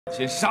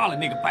先杀了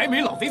那个白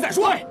眉老贼再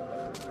说。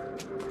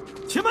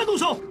且慢动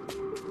手！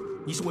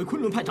你身为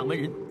昆仑派掌门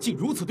人，竟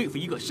如此对付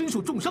一个身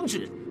受重伤之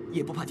人，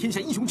也不怕天下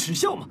英雄耻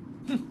笑吗？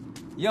哼，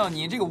要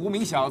你这个无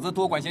名小子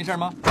多管闲事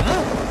吗？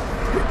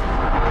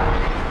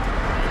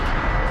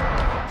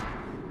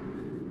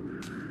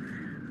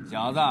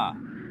小子，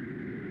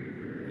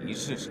你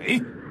是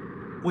谁？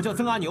我叫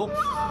曾阿牛。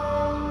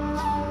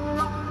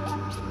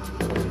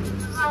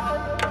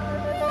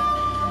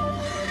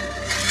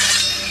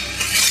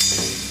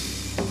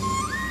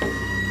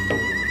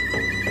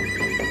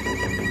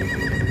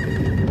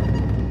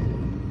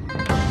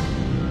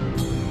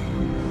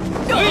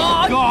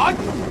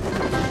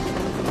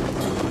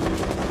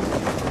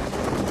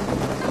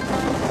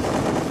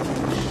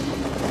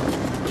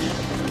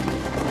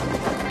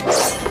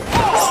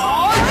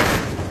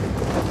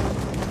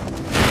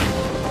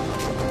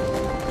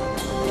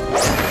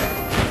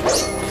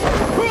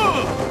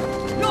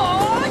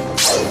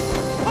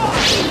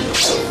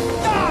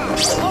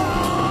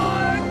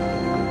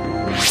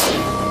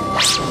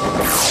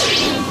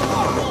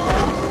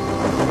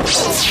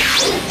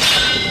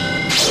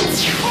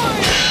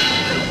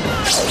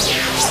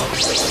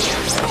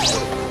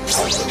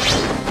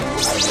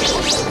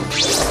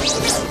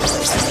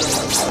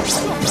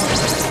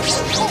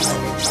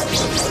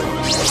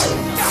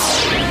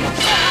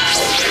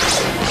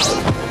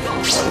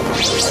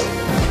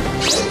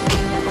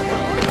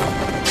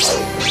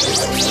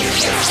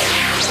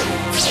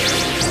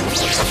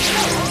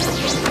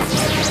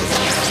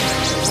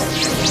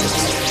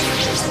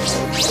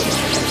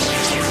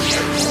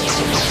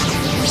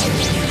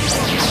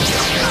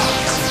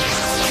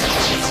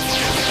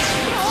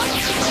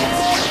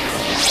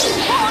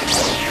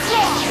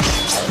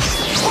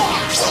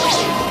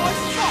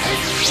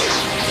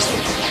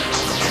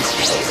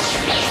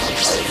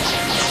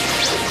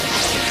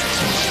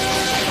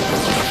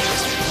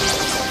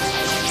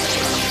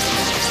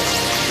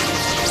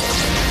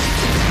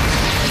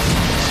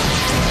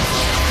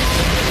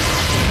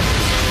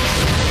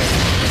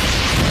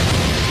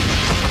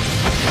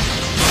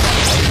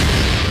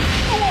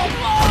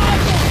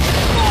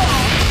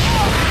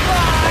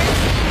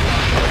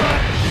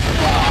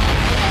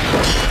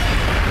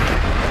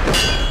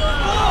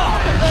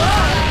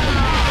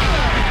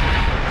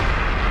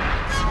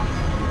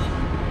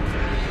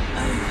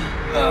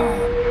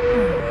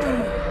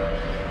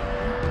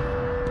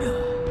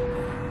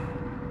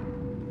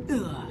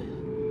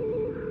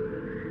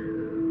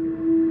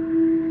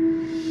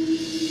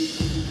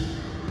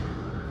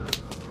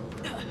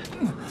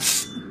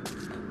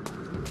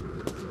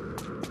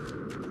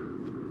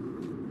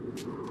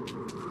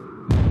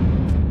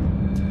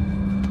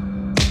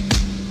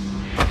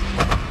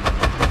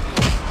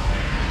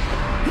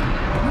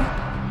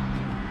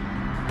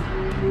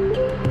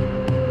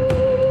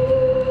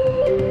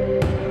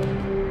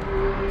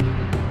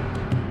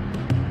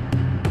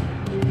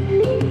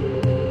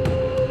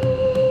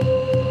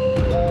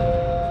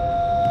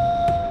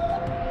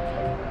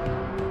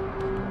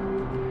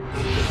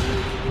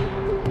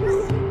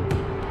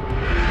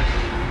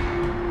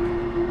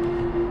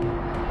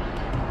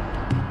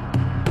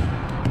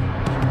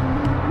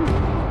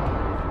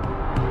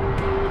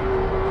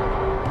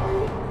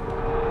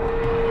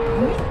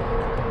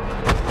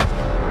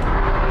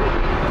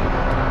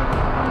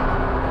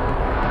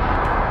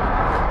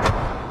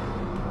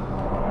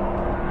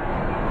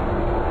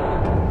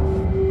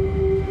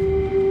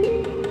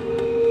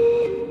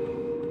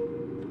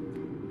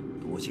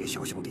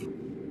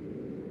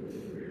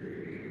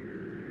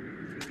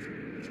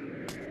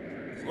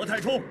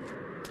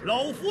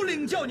老夫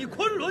领教你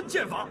昆仑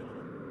剑法。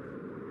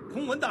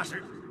空文大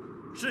使，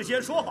事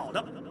先说好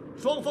的，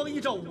双方依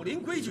照武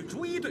林规矩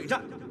逐一对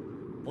战。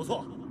不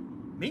错，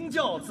明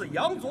教自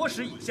杨左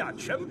使以下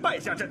全败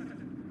下阵，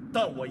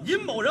但我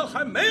殷某人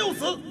还没有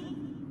死，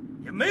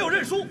也没有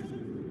认输。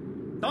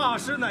大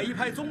师乃一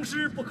派宗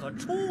师，不可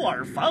出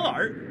尔反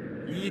尔，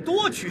以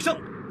多取胜，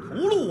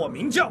屠戮我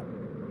明教。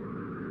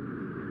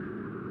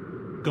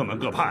各门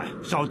各派，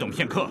稍等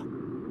片刻，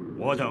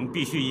我等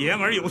必须言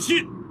而有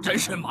信。真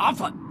是麻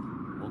烦！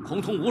我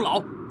孔通吴老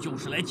就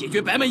是来解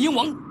决白眉鹰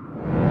王。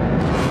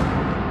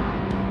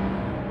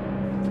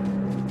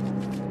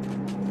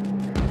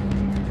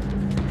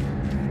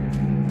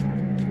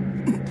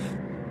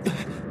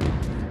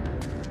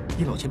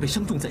你老前辈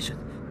伤重在身，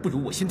不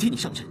如我先替你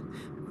上阵。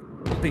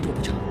晚辈若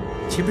不成，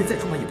前辈再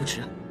出马也不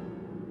迟啊。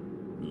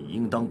你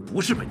应当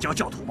不是本教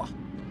教徒吧？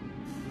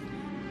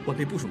晚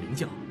辈不属明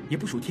教，也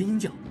不属天鹰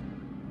教，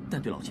但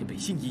对老前辈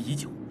心仪已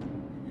久。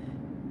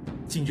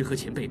今日和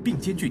前辈并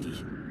肩拒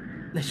敌，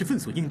乃是分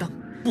所应当。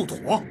不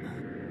妥！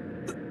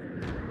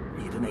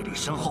你的内力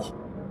深厚，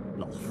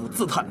老夫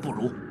自探不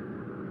如，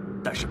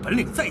但是本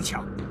领再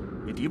强，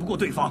也敌不过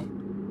对方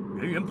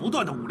源源不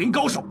断的武林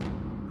高手，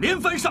连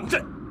番上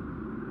阵。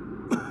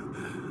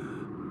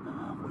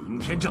我尹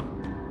天正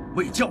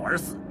为教而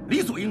死，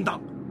理所应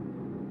当。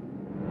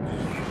你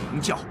与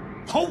明教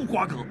毫无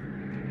瓜葛，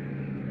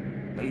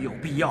没有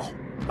必要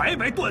白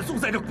白断送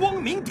在这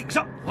光明顶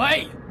上。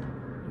喂，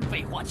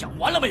废话讲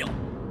完了没有？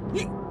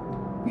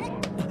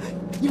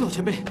殷老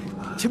前辈，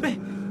前辈。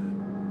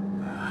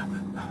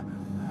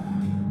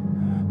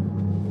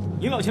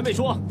殷老前辈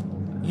说，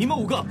你们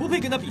5个不配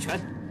跟他比拳，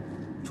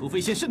除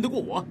非先胜得过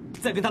我，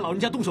再跟他老人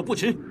家动手不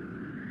迟。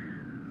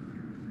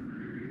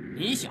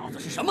你小子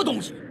是什么东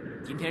西？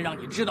今天让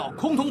你知道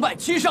崆峒派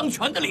七伤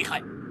拳的厉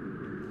害。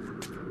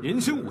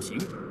人生5行，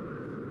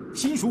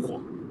心属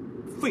火，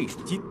肺属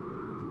金，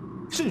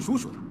肾属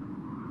水，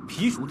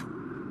脾属土，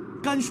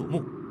肝属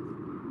木，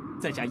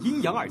再加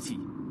阴阳2气，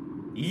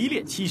一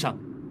练7伤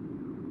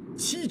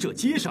，7者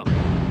皆伤。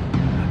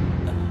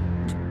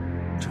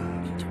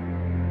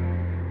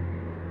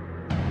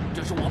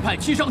这是我派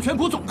七伤拳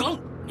国总纲，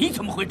你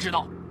怎么会知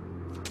道？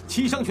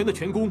七伤拳的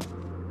拳功，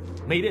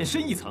每练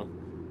深1层，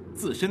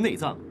自身内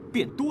脏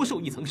便多受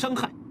1层伤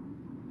害，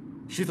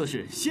实则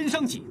是先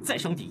伤己再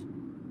伤敌。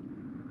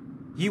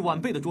以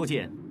晚辈的拙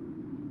见，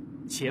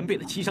前辈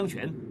的七伤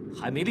拳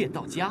还没练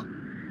到家。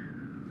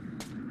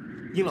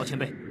殷老前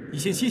辈，你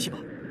先歇息吧，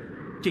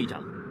这一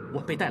仗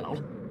晚辈代劳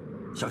了。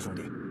小兄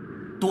弟，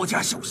多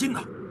加小心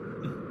呐！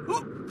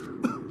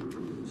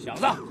小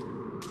子，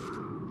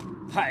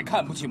太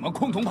看不起我们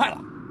崆峒派了。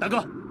大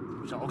哥，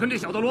少跟这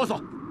小子啰嗦，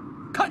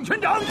看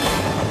拳掌！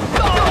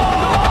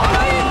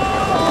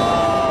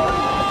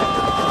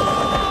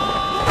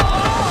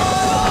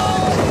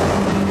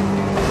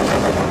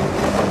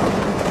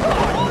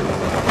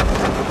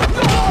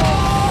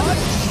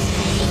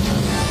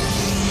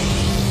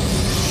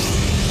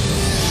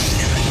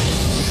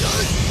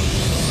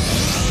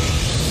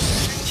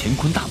乾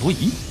坤大挪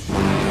移？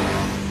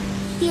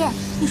爹，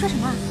你说什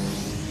么？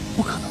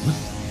不可能啊！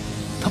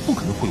他不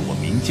可能会我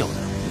明教的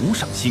无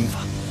上心法。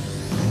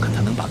看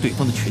他能把对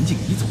方的拳劲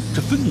移走，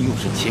这分明又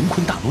是乾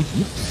坤大挪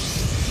移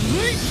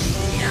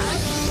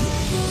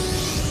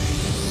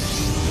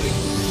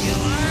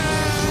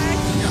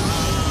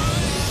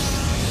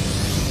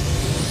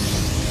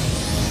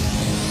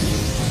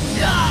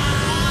啊！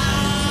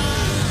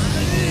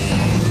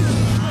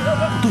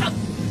不对，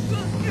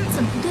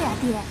怎么不对啊，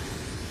爹？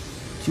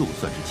就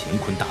算是乾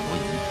坤大挪移，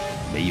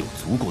没有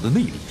足够的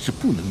内力是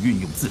不能运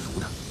用自如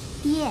的。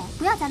爹，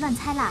不要再乱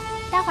猜了，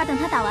待会儿等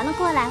他打完了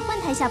过来问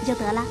他一下不就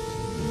得了？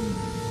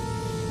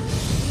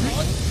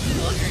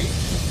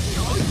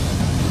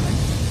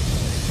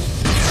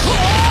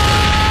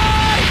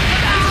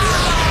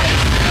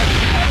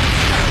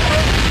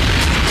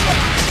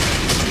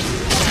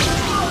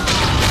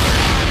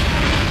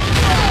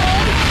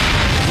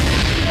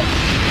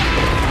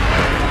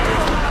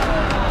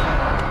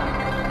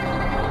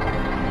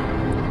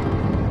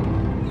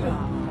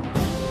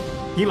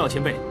殷老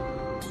前辈，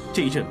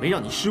这一阵没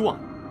让你失望，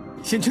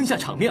先撑下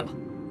场面了。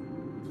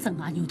曾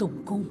阿牛的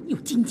武功又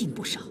精进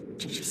不少，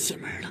真是邪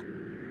门了。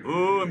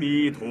阿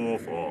弥陀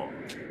佛。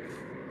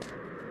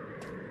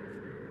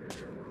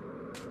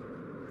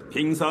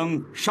贫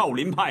僧少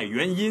林派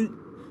元殷。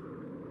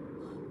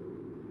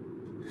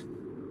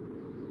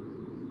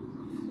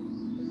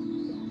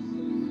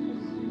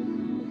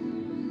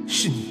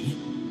是你，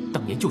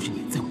当年就是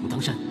你在武当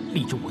山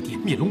力救我爹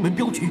灭龙门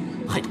镖局，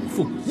害得我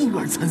父母因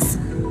而惨死。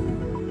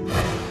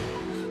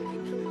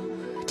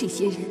这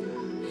些人，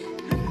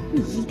你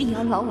一定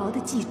要牢牢地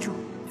记住，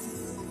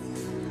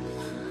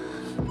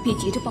别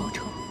急着报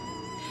仇，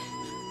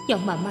要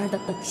慢慢地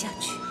等下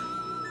去，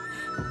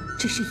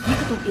只是一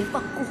个都别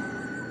放过。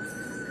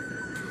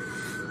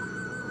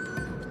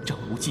张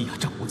无忌呀，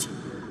张无忌，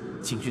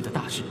今日的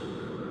大事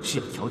是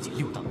要调解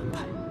6大门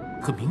派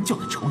和明教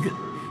的仇怨，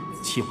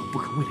千万不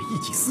可为了一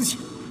己私心，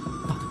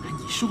闹得难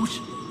以收拾。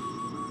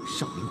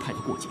少林派的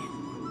过节，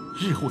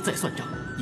日后再算账。